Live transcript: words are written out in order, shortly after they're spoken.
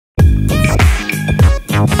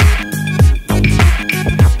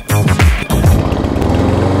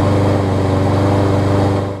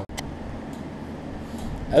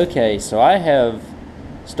Okay, so I have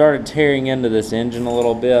started tearing into this engine a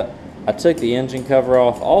little bit. I took the engine cover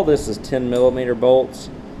off. All this is 10mm bolts.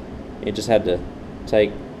 You just had to take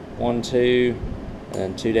 1, 2,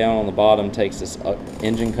 and 2 down on the bottom, takes this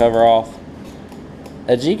engine cover off.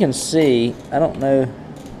 As you can see, I don't know,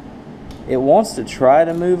 it wants to try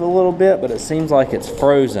to move a little bit, but it seems like it's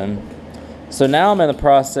frozen. So now I'm in the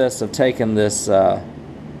process of taking this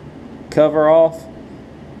cover off,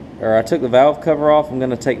 or I took the valve cover off. I'm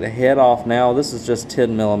going to take the head off now. This is just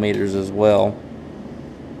 10mm as well.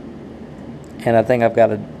 And I think I've got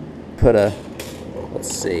to put a,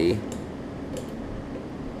 let's see,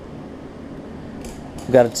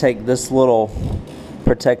 I've got to take this little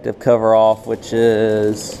protective cover off, which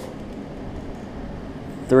is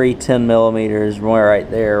 3 10mm, one right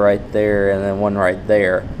there, and then one right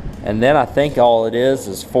there. And then I think all it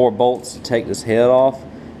is 4 bolts to take this head off.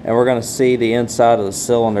 And we're going to see the inside of the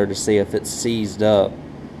cylinder to see if it's seized up,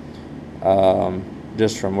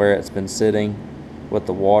 just from where it's been sitting with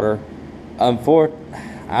the water. I'm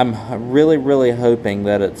really hoping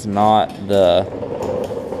that it's not the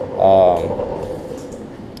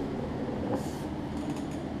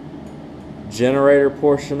generator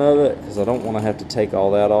portion of it, because I don't want to have to take all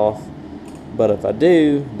that off. But if I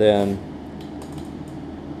do, then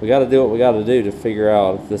we got to do what we got to do to figure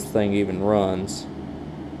out if this thing even runs.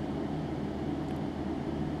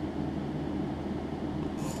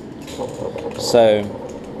 So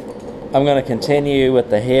I'm going to continue with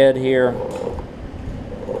the head here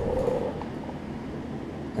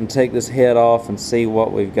and take this head off and see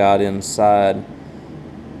what we've got inside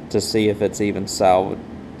to see if it's even salvageable.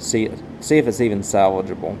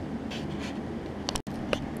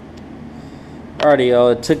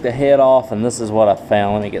 Alrighty, I took the head off, and this is what I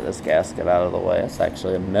found. Let me get this gasket out of the way. It's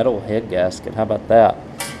actually a metal head gasket. How about that?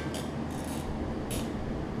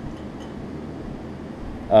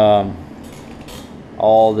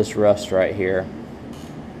 All this rust right here.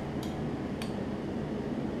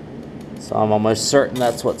 So I'm almost certain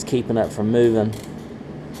that's what's keeping it from moving.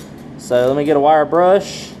 So let me get a wire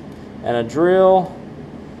brush and a drill,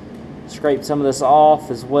 scrape some of this off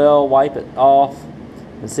as well, wipe it off,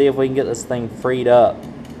 and see if we can get this thing freed up.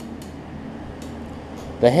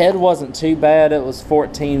 The head wasn't too bad. It was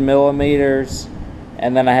 14mm,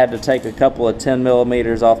 and then I had to take a couple of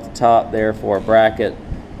 10mm off the top there for a bracket,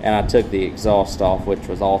 and I took the exhaust off, which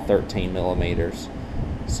was all 13mm.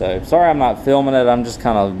 So sorry I'm not filming it. I'm just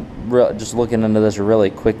kind of just looking into this really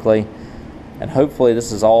quickly, and hopefully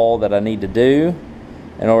this is all that I need to do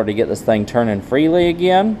in order to get this thing turning freely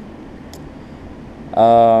again.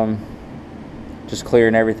 Just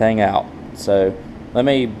clearing everything out. So let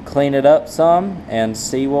me clean it up some and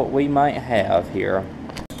see what we might have here.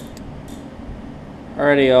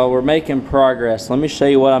 Alrighty, y'all, we're making progress. Let me show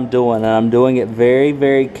you what I'm doing, and I'm doing it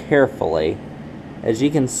very carefully. As you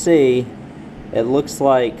can see, it looks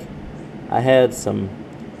like I had some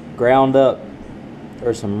ground up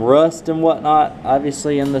or some rust and whatnot,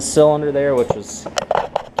 obviously in the cylinder there, which was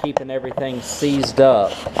keeping everything seized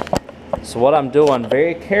up. So what I'm doing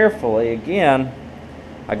very carefully, again,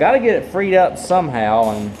 I got to get it freed up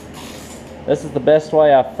somehow, and this is the best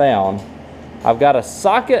way I've found. I've got a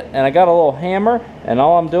socket and I got a little hammer, and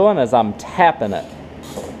all I'm doing is I'm tapping it,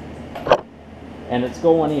 and it's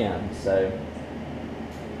going in. So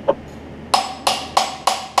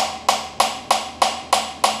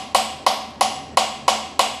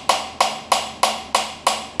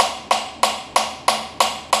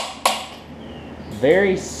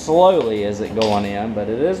very slowly is it going in, but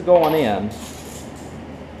it is going in.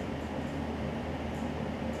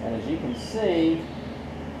 And as you can see,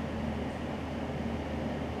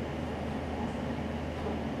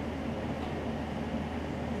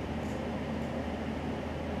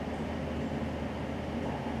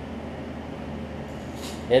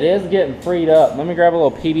 it is getting freed up. Let me grab a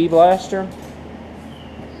little PB blaster.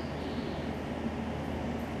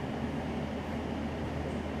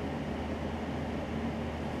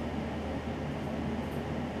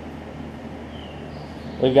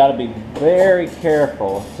 We've got to be very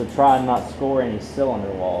careful to try and not score any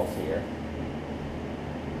cylinder walls here.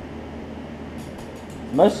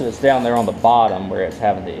 Most of it's down there on the bottom where it's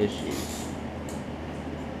having the issues.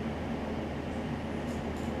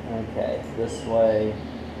 Okay, this way.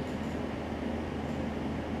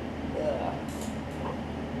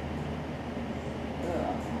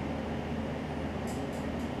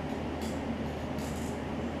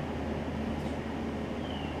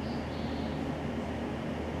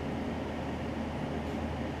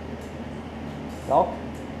 All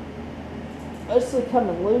mostly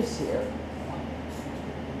coming loose here.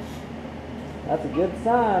 That's a good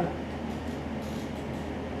sign.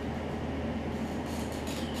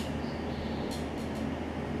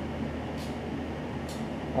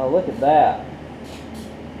 Oh, look at that.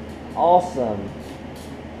 Awesome.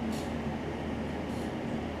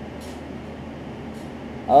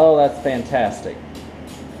 Oh, that's fantastic.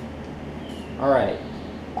 All right.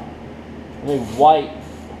 Let me wipe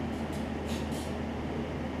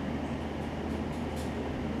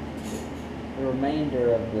the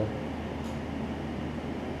remainder of the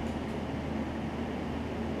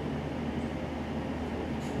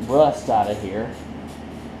rust out of here.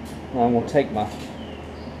 And I'm going to take my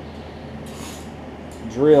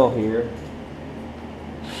drill here.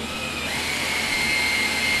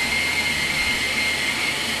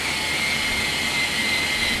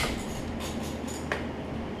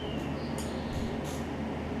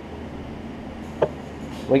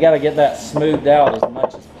 We got to get that smoothed out as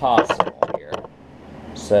much as possible here.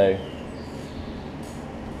 So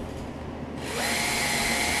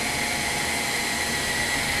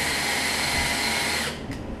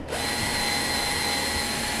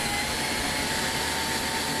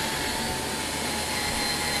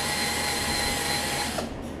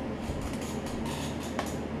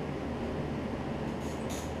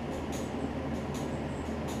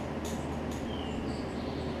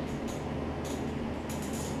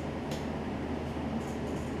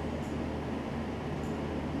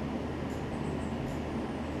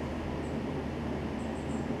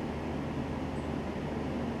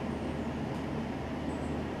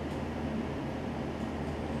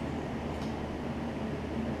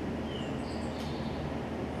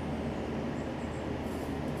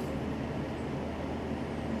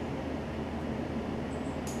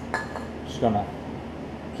just gonna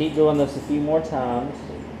keep doing this a few more times.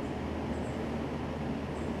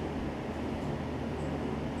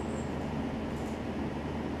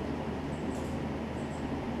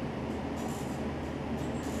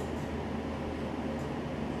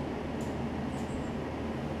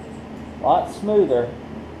 A lot smoother.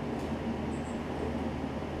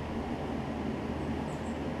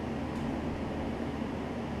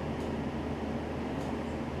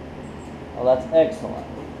 Well, that's excellent.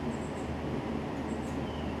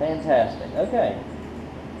 Fantastic. Okay.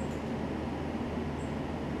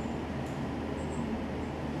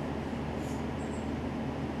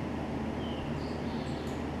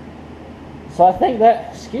 So I think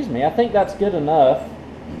that, excuse me, I think that's good enough.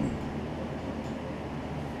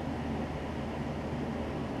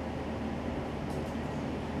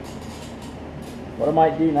 What I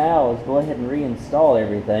might do now is go ahead and reinstall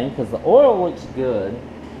everything because the oil looks good.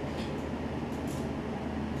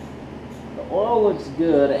 The oil looks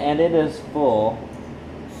good and it is full.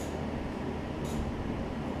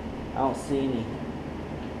 I don't see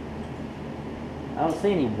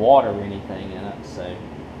any water or anything in it, so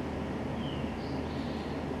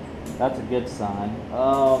that's a good sign.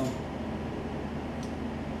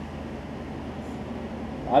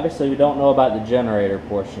 Obviously we don't know about the generator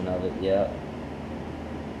portion of it yet.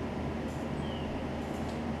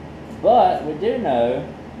 But we do know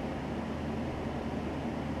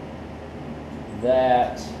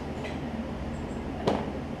that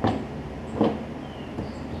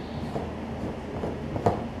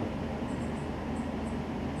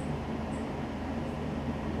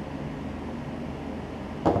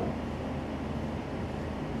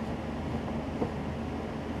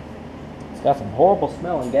it's got some horrible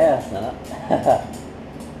smelling gas in it.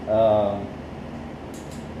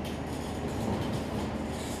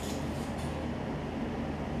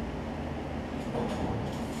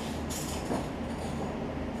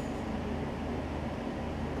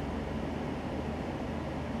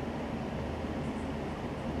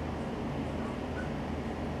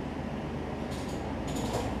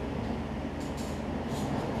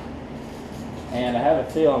 And I have a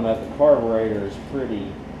feeling that the carburetor is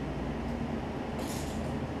pretty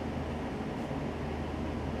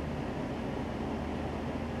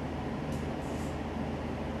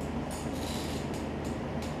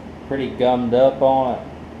gummed up on it.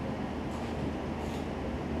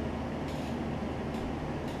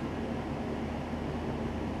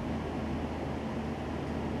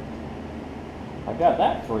 I got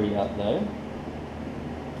that free up though.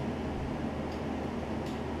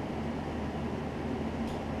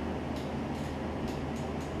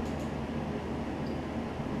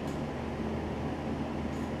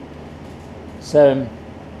 So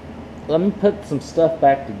let me put some stuff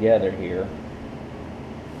back together here.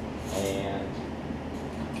 And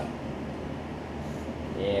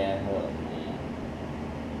yeah, oh man.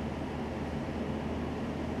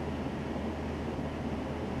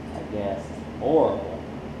 I guess it's horrible.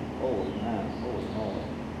 Holy man, holy moly.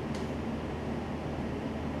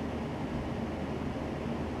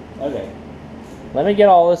 Okay. Let me get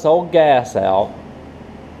all this old gas out.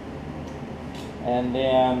 And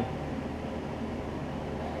then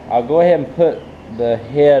I'll go ahead and put the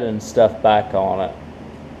head and stuff back on it,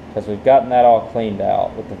 because we've gotten that all cleaned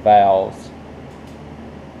out with the valves.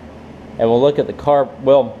 And we'll look at the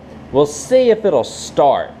we'll see if it'll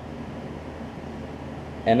start.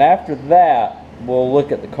 And after that, we'll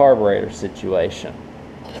look at the carburetor situation.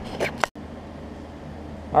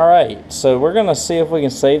 Alright, so we're going to see if we can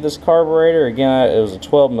save this carburetor. Again, it was a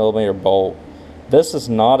 12mm bolt. This is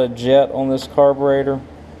not a jet on this carburetor.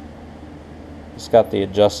 It's got the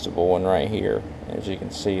adjustable one right here. As you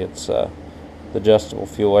can see, it's the adjustable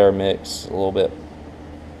fuel air mix, a little bit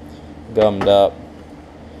gummed up.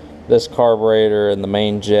 This carburetor and the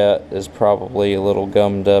main jet is probably a little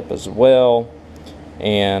gummed up as well,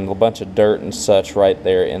 and a bunch of dirt and such right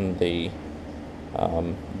there in the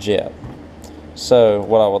jet. So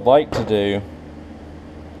what I would like to do,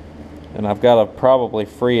 and I've got to probably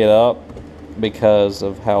free it up because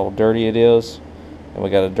of how dirty it is, and we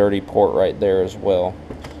got a dirty port right there as well.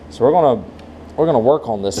 So we're gonna work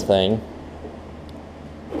on this thing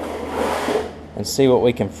and see what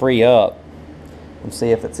we can free up and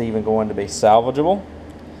see if it's even going to be salvageable.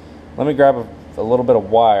 Let me grab a little bit of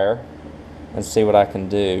wire and see what I can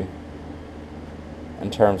do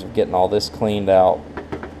in terms of getting all this cleaned out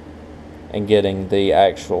and getting the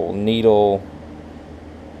actual needle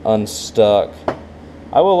unstuck.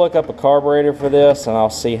 I will look up a carburetor for this and I'll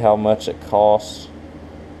see how much it costs.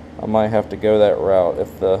 I might have to go that route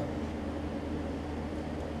if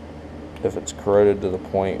it's corroded to the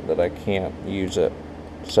point that I can't use it.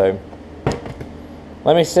 So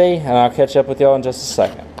let me see, and I'll catch up with y'all in just a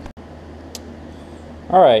second.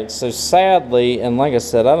 Alright, so sadly, and like I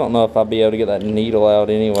said, I don't know if I'll be able to get that needle out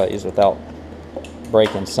anyways without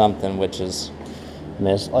breaking something, which is, I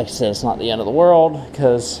mean, like I said, it's not the end of the world,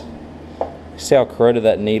 because see how corroded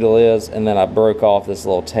that needle is, and then I broke off this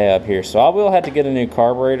little tab here. So I will have to get a new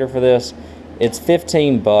carburetor for this. It's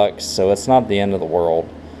 15 bucks, so it's not the end of the world.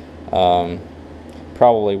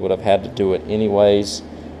 Probably would have had to do it anyways.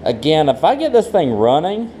 Again, if I get this thing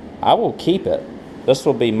running, I will keep it. This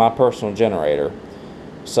will be my personal generator.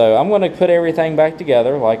 So I'm going to put everything back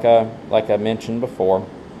together like I mentioned before,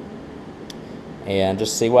 and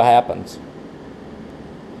just see what happens.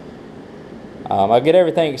 I'll get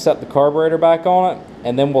everything except the carburetor back on it,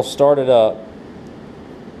 and then we'll start it up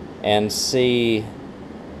and see,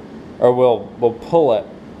 or we'll pull it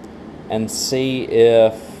and see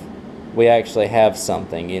if we actually have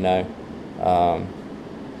something, you know,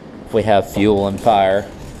 if we have fuel and fire.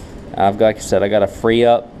 Like I said, I got to free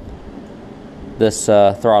up this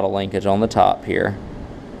throttle linkage on the top here,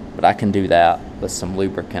 but I can do that with some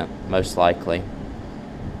lubricant, most likely.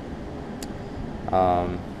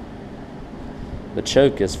 The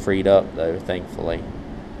choke is freed up though, thankfully.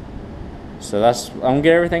 So I'm gonna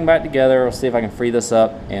get everything back together. We'll see if I can free this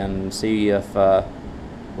up and see if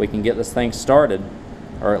we can get this thing started,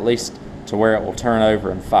 or at least to where it will turn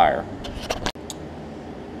over and fire.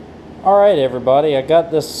 Alright everybody, I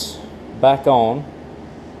got this back on,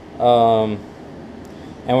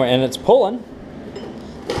 and it's pulling,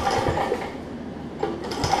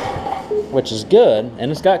 which is good, and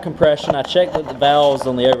it's got compression. I checked that the valves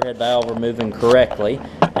on the overhead valve are moving correctly,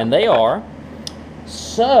 and they are.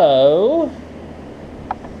 So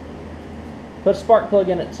put a spark plug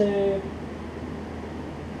in it too.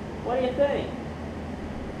 What do you think?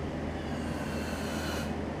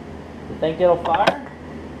 You think it'll fire?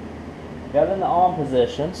 Got it in the on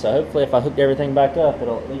position, so hopefully if I hook everything back up,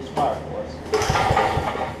 it'll at least fire for us.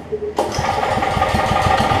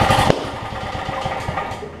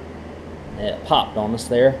 It popped on us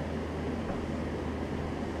there.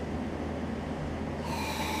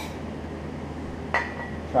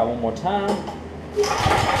 Try one more time.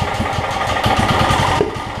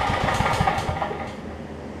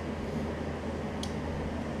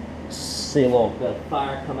 See a little bit of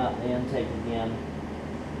fire come out the intake again.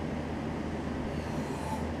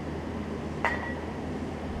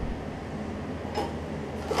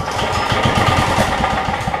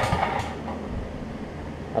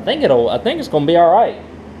 I think it's gonna be all right.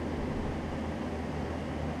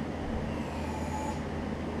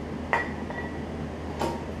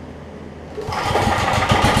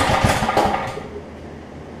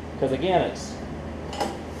 Because again, it's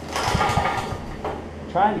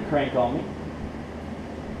trying to crank on me.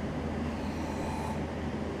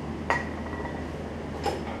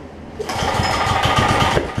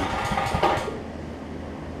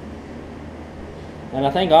 And I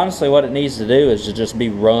think honestly what it needs to do is to just be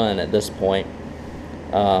run at this point.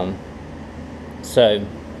 So as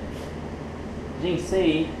you can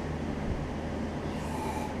see,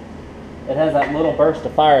 it has that little burst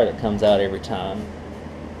of fire that comes out every time.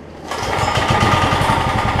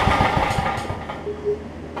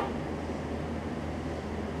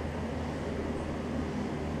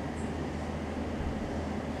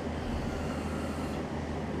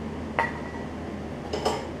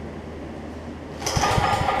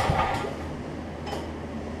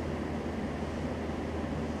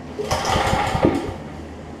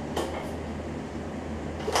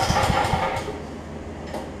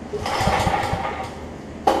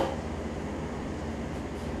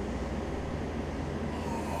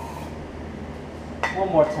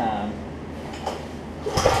 One more time.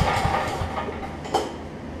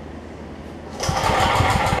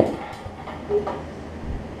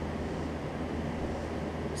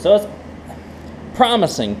 So it's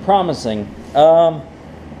promising.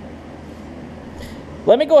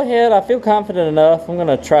 Let me go ahead. I feel confident enough. I'm going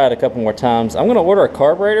to try it a couple more times. I'm going to order a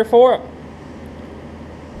carburetor for it.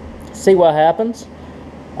 See what happens.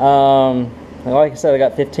 Like I said, I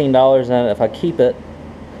got $15 in it. If I keep it,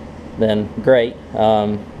 then great.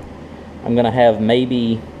 I'm going to have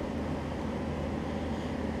maybe,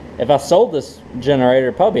 if I sold this generator,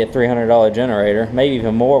 it'd probably be a $300 generator, maybe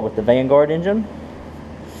even more with the Vanguard engine.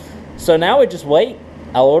 So now we just wait.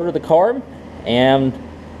 I'll order the carb, and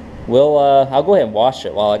I'll go ahead and wash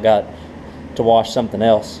it while I got to wash something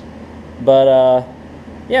else. But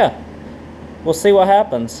yeah, we'll see what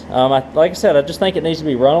happens. Like I said, I just think it needs to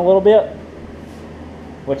be run a little bit,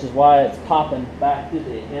 which is why it's popping back through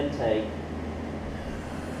the intake.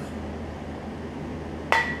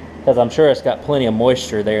 Because I'm sure it's got plenty of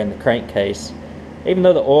moisture there in the crankcase. Even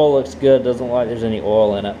though the oil looks good, it doesn't look like there's any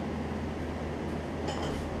oil in it.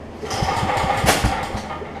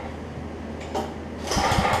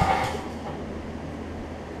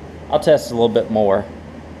 I'll test it a little bit more.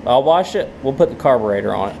 I'll wash it, we'll put the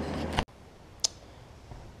carburetor on it.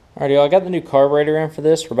 Alrighty, I got the new carburetor in for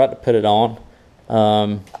this. We're about to put it on.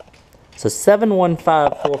 It's a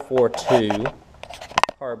 715442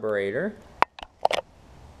 carburetor.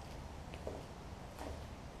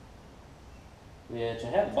 Which I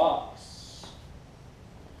had the box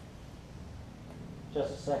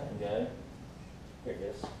just a second ago. Here it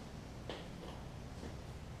is.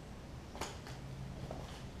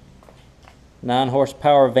 Nine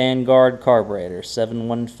horsepower Vanguard carburetor,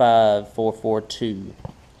 715442.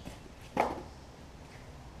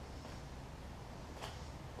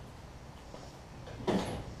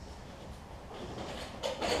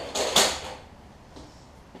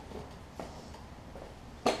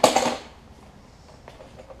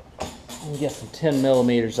 Get some 10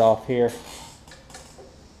 millimeters off here.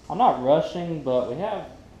 I'm not rushing, but we have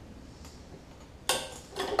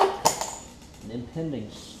an impending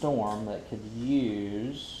storm that could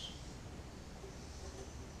use.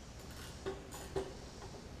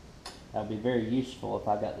 That would be very useful if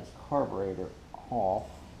I got this carburetor off.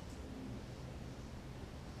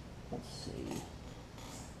 Let's see.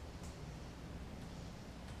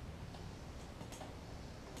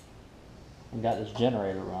 And got this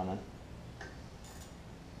generator running.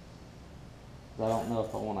 I don't know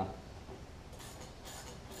if I want to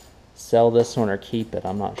sell this one or keep it.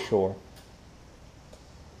 I'm not sure.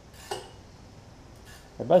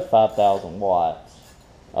 They're both 5,000 watts.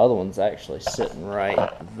 The other one's actually sitting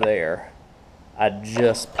right there. I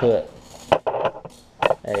just put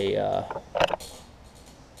a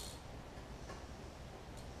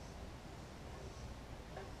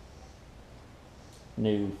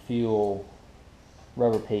new fuel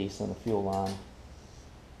rubber piece in the fuel line.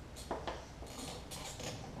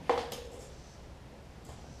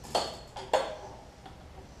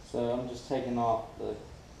 So I'm just taking off this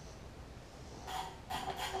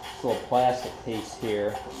little plastic piece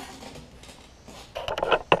here.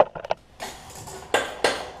 A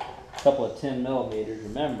couple of 10 millimeters,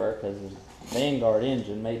 remember, because it's a Vanguard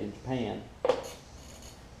engine made in Japan.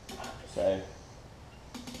 So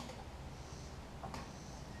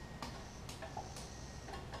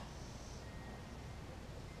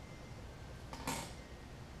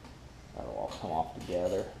that'll all come off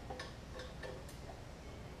together.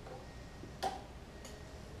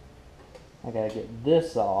 I gotta get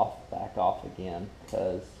this back off again,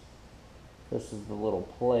 because this is the little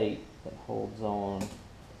plate that holds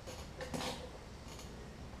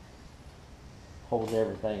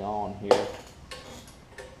everything on here.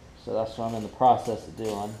 So that's what I'm in the process of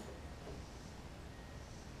doing.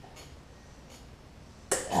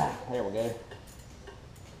 There we go.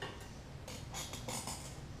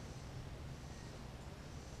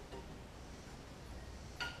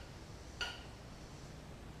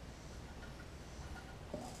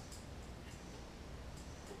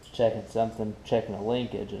 checking something, checking a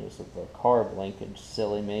linkage, and it's the carb linkage.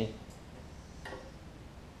 Silly me.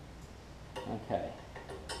 Okay.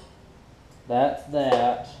 That's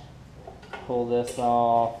that. Pull this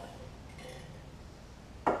off.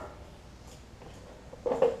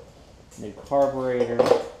 New carburetor.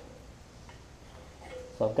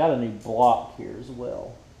 So I've got a new block here as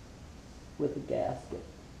well with the gasket.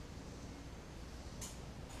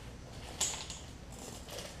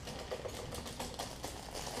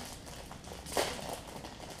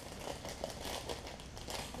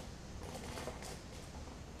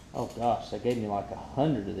 Oh gosh, they gave me like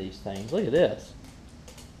 100 of these things. Look at this.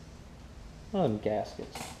 One of them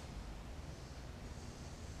gaskets.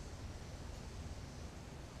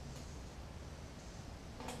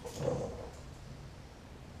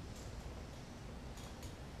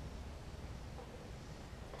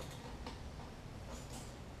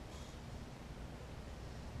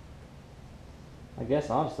 I guess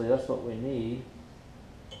honestly that's what we need.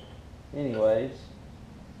 Anyways.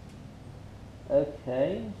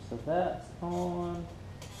 Okay, so that's on.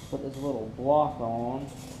 Put this little block on,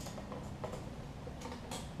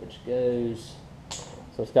 which goes,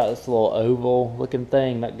 so it's got this little oval looking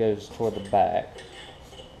thing that goes toward the back.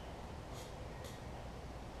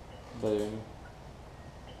 Boom.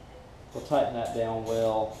 We'll tighten that down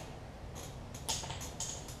well.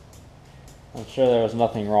 I'm sure there was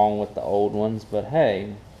nothing wrong with the old ones, but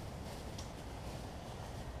hey,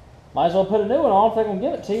 might as well put a new one on if they're going to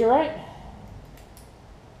give it to you, right?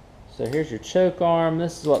 So here's your choke arm.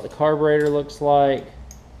 This is what the carburetor looks like.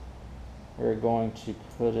 We're going to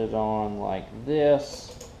put it on like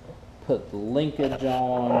this. Put the linkage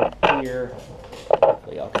on here.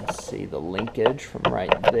 Hopefully y'all can see the linkage from right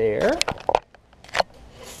there.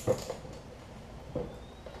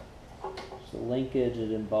 So linkage,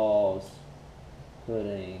 it involves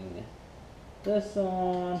putting this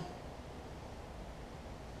on.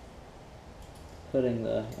 Putting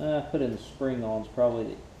the spring on is probably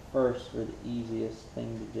the first or the easiest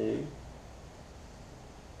thing to do.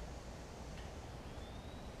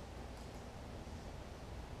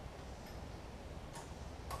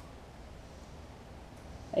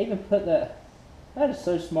 I even put that is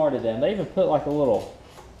so smart of them. They even put like a little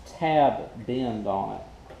tab bend on it.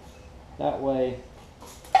 That way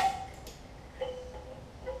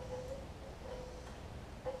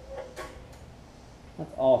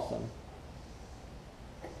that's awesome.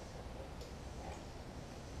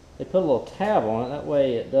 They put a little tab on it, that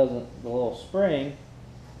way it doesn't, the little spring,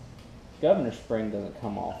 governor spring doesn't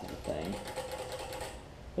come off of the thing.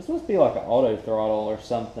 This must be like an auto throttle or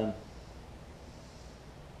something.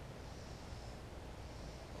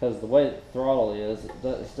 Because the way the throttle is, it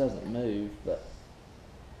doesn't move, but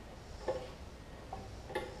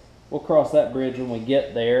we'll cross that bridge when we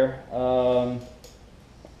get there. Oh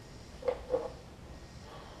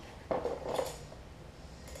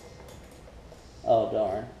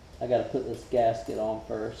darn. I gotta put this gasket on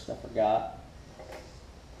first. I forgot.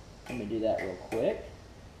 Let me do that real quick.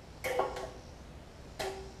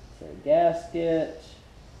 So gasket.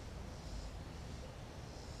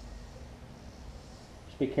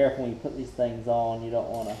 Just be careful when you put these things on. You don't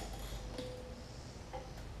want to.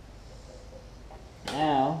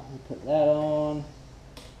 Now, we put that on.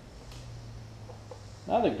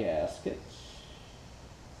 Another gasket.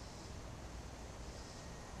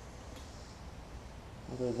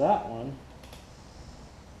 There's that one.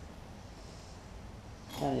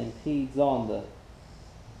 Kind of impedes on the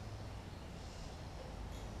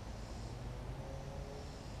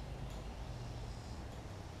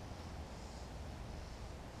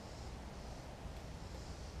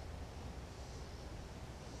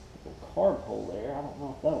carb hole there. I don't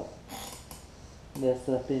know if that'll mess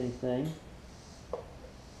up anything.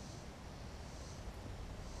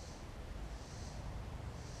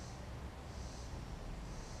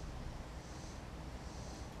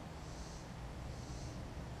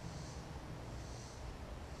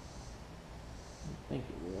 I think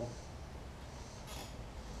it will.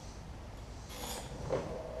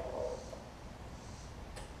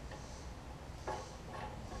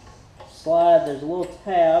 Slide, there's a little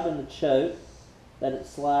tab in the choke that it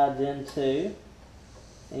slides into,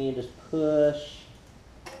 and you just push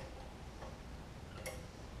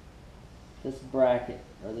this bracket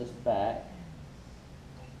or this back.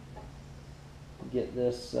 Get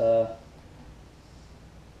this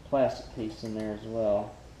plastic piece in there as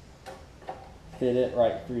well. Fit it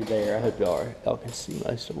right through there. I hope y'all can see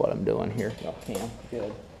most of what I'm doing here. Y'all can.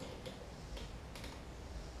 Good.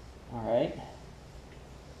 All right.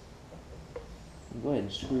 Go ahead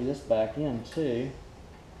and screw this back in too.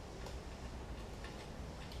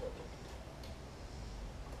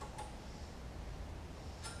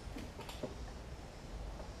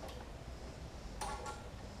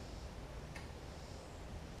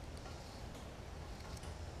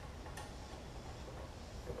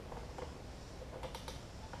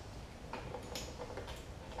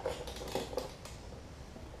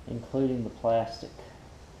 including the plastic,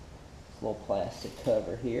 this little plastic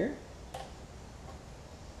cover here.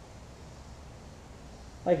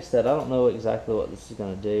 Like I said, I don't know exactly what this is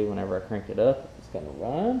going to do whenever I crank it up. If it's going to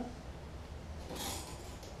run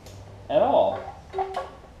at all.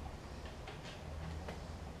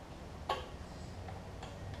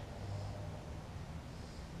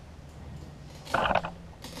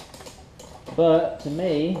 But to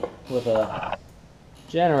me, with a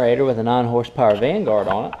generator with a 9 horsepower Vanguard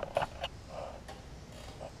on it,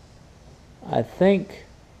 I think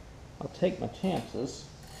I'll take my chances.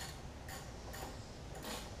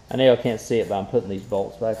 I know y'all can't see it, but I'm putting these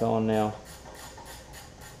bolts back on now.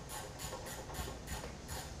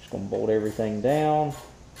 Just gonna bolt everything down.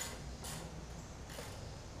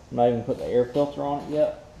 I'm not even putting the air filter on it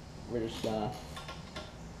yet. We're just gonna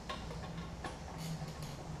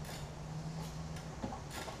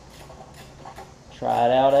try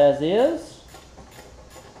it out as is.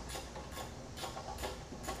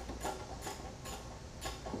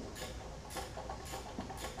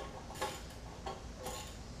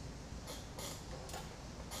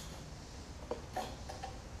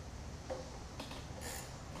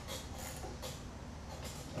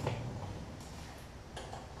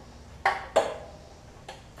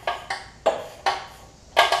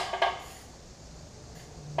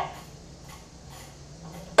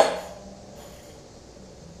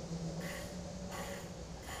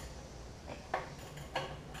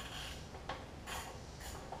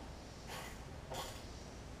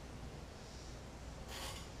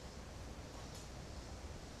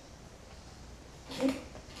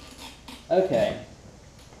 Okay.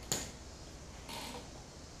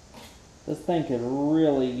 This thing could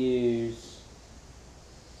really use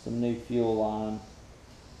some new fuel line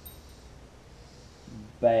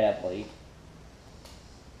badly.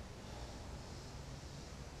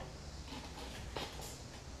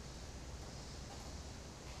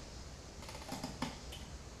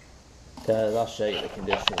 Because I'll show you the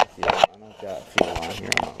condition of the fuel line. I've got fuel line here,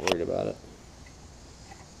 I'm not worried about it.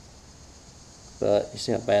 But you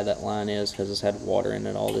see how bad that line is because it's had water in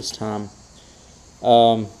it all this time.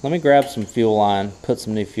 Let me grab some fuel line, put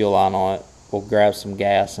some new fuel line on it. We'll grab some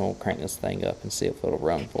gas and we'll crank this thing up and see if it'll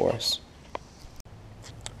run for us.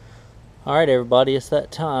 Alright everybody, it's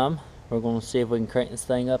that time. We're going to see if we can crank this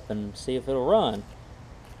thing up and see if it'll run.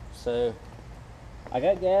 So, I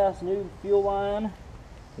got gas, new fuel line.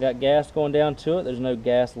 Got gas going down to it. There's no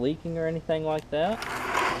gas leaking or anything like that.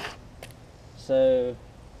 So,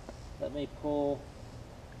 let me pull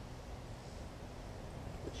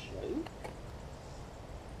the choke.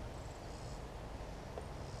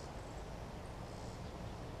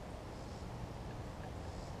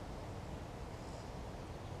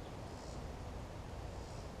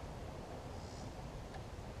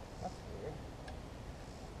 That's weird.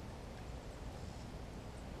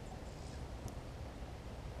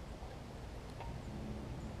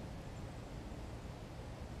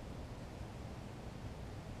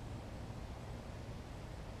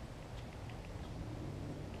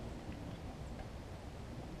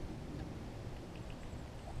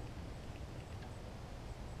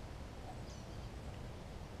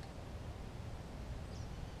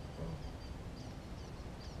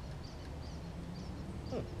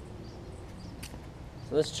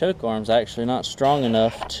 So this choke arm's actually not strong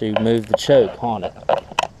enough to move the choke on it.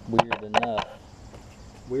 Weirdly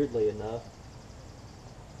enough.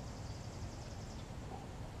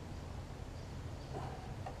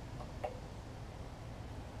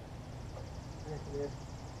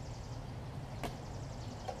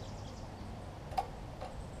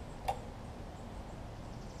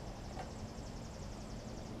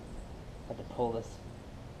 Had to pull this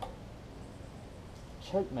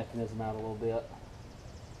choke mechanism out a little bit.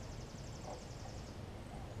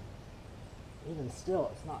 Even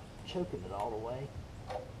still, it's not choking it all the way.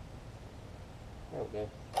 There we go.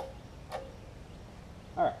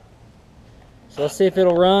 Alright. So let's see if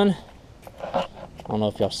it'll run. I don't know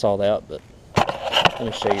if y'all saw that, but let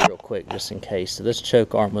me show you real quick just in case. So this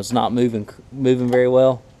choke arm was not moving very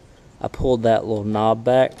well. I pulled that little knob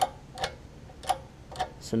back.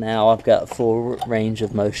 So now I've got full range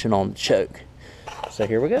of motion on the choke. So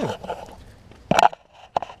here we go.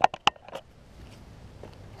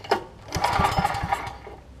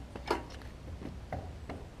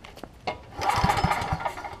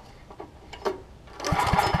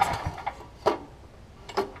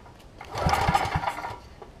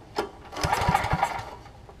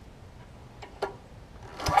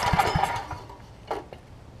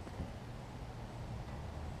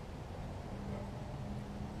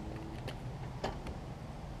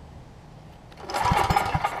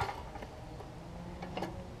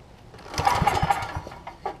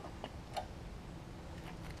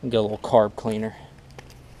 Get a little carb cleaner.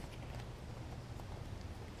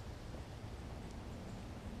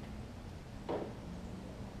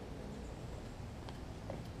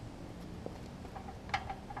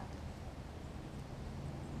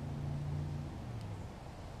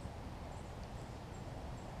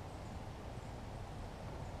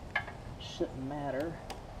 Shouldn't matter.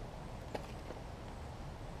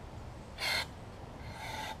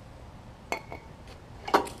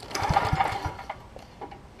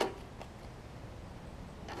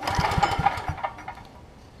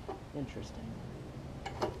 Interesting.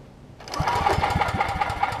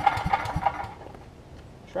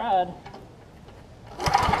 Tried.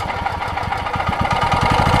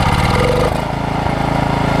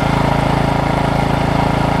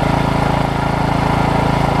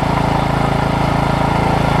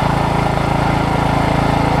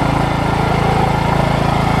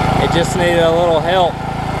 It just needed a little help.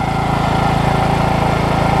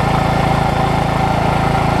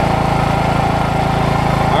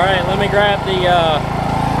 Let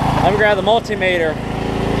me grab the multimeter.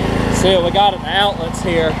 See what we got at the outlets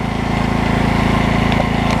here.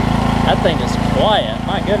 That thing is quiet,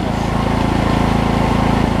 my goodness.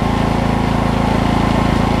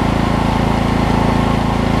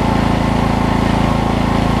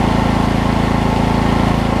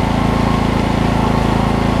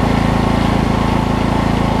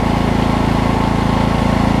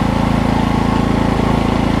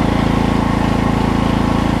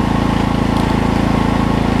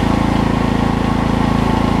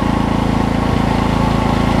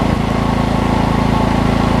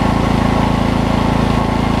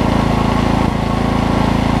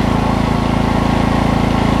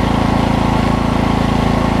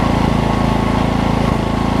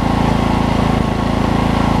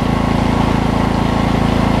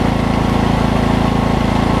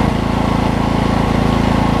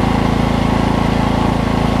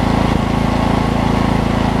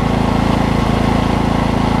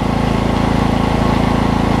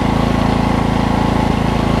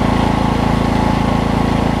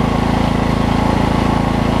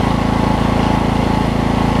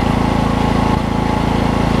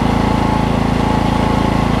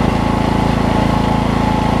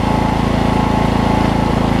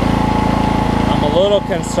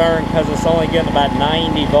 Concerned because it's only getting about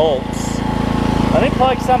 90 volts. Let me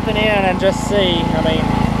plug something in and just see. I mean,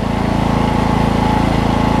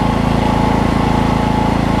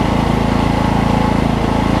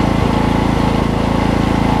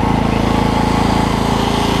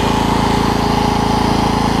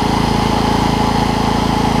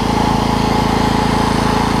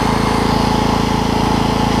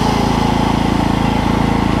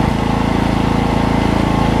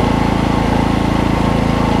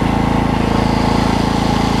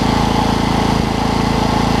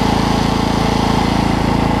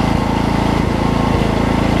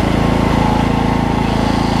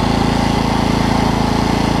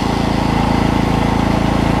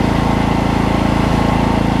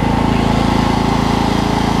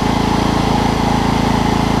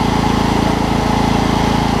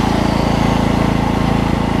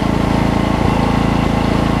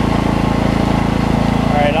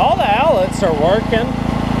 are working.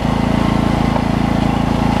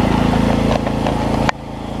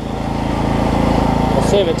 We'll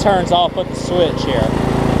see if it turns off with the switch here.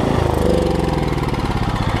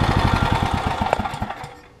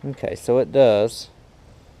 Okay, so it does.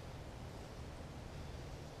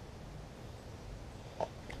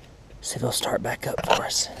 See if it'll start back up for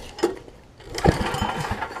us.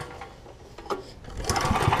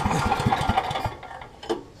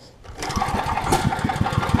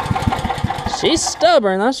 She's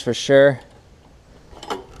stubborn, that's for sure.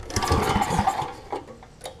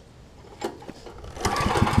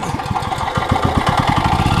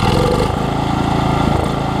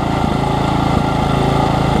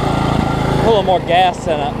 A little more gas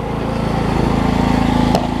in it.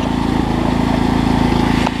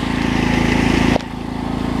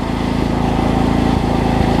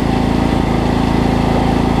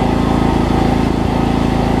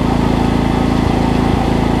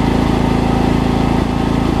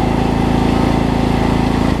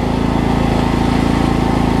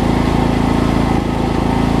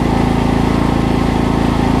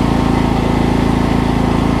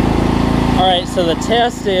 Alright, so the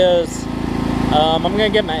test is, I'm going to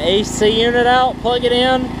get my AC unit out, plug it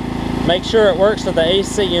in, make sure it works with the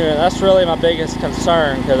AC unit. That's really my biggest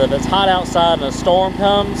concern, because if it's hot outside and a storm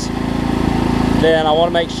comes, then I want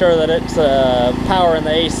to make sure that it's powering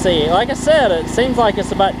the AC. Like I said, it seems like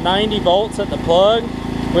it's about 90 volts at the plug,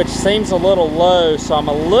 which seems a little low, so I'm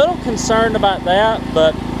a little concerned about that,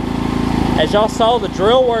 but As y'all saw, the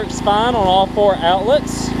drill works fine on all 4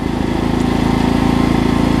 outlets.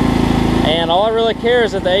 And all I really care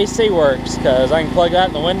is that the AC works, because I can plug that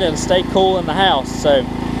in the window and stay cool in the house. So,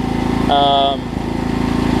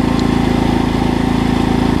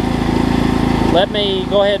 let me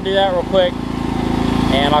go ahead and do that real quick,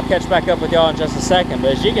 and I'll catch back up with y'all in just a second.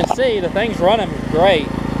 But as you can see, the thing's running great.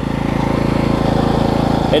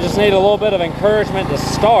 It just needs a little bit of encouragement to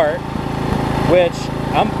start, which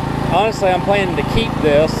I'm planning to keep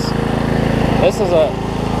this. This is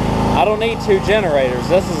I don't need 2 generators.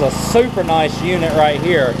 This is a super nice unit right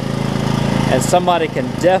here, and somebody can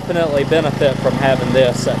definitely benefit from having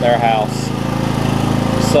this at their house.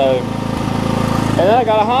 So, and then I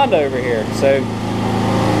got a Honda over here, so,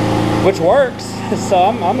 which works. So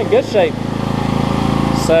I'm in good shape.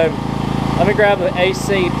 So let me grab the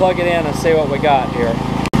AC, plug it in, and see what we got here.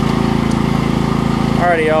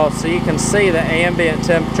 Alrighty, y'all, so you can see the ambient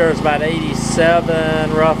temperature is about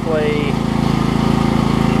 87 roughly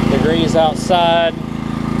degrees outside,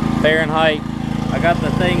 Fahrenheit. I got the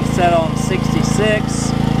thing set on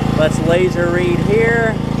 66. Let's laser read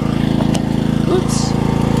here. Oops.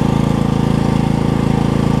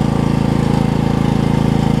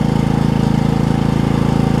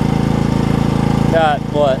 Got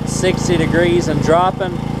what, 60 degrees and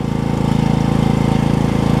dropping.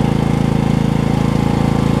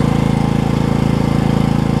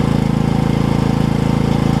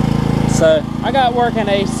 So I got working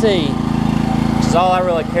AC, which is all I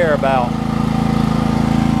really care about.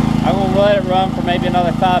 I'm gonna let it run for maybe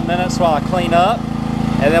another 5 minutes while I clean up,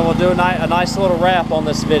 and then we'll do a nice little wrap on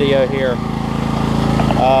this video here.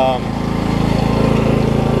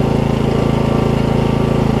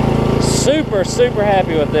 Super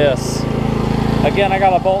happy with this. Again, I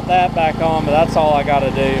gotta bolt that back on, but that's all I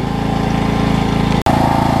gotta do.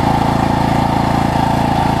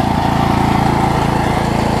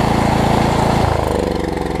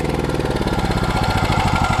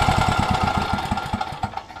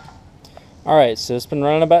 Alright, so it's been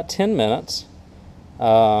running about 10 minutes.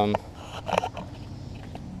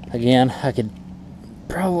 Again, I could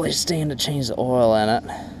probably stand to change the oil in it.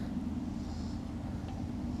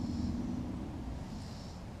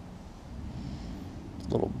 It's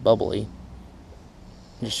a little bubbly,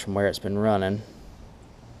 just from where it's been running.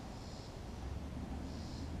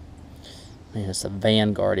 Man, it's a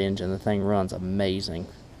Vanguard engine. The thing runs amazing.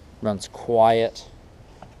 Runs quiet.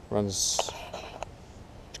 It's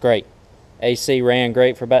great. AC ran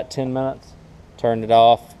great for about 10 minutes. Turned it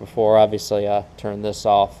off before, obviously, I turned this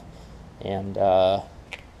off. And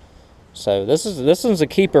so this one's a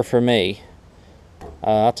keeper for me.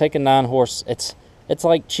 I'll take a 9 horse. It's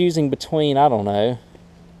like choosing between, I don't know.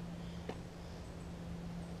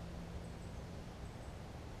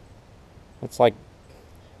 It's like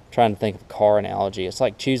trying to think of a car analogy. It's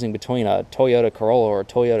like choosing between a Toyota Corolla or a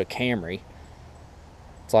Toyota Camry.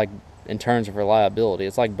 It's like, in terms of reliability,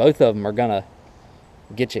 it's like both of them are gonna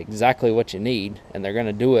get you exactly what you need, and they're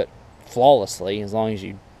gonna do it flawlessly as long as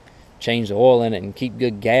you change the oil in it and keep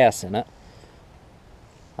good gas in it.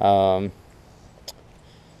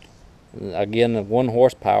 Again, 1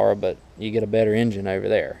 horsepower, but you get a better engine over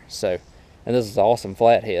there. So, and this is an awesome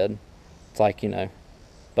flathead. It's like, you know,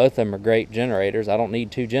 both of them are great generators. I don't need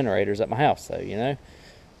 2 generators at my house though, you know.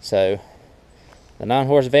 So the 9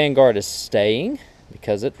 horse Vanguard is staying,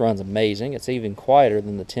 because it runs amazing. It's even quieter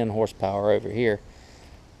than the 10 horsepower over here.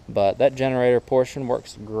 But that generator portion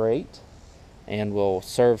works great and will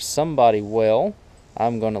serve somebody well.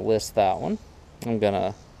 I'm going to list that one. I'm going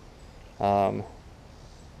to,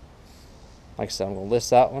 like I said, I'm going to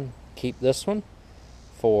list that one. Keep this one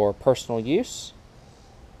for personal use.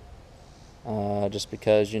 Just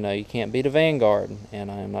because, you know, you can't beat a Vanguard. And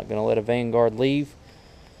I'm not going to let a Vanguard leave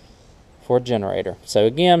for a generator. So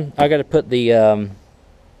again, I got to put the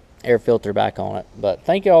air filter back on it. But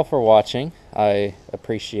thank you all for watching. I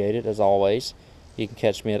appreciate it as always. You can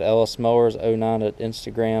catch me at Ellis Mowers 09 at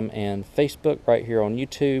Instagram and Facebook, right here on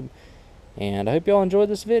YouTube. And I hope you all enjoyed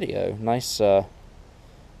this video. Nice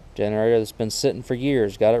generator that's been sitting for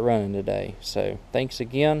years. Got it running today. So thanks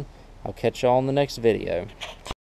again. I'll catch y'all in the next video.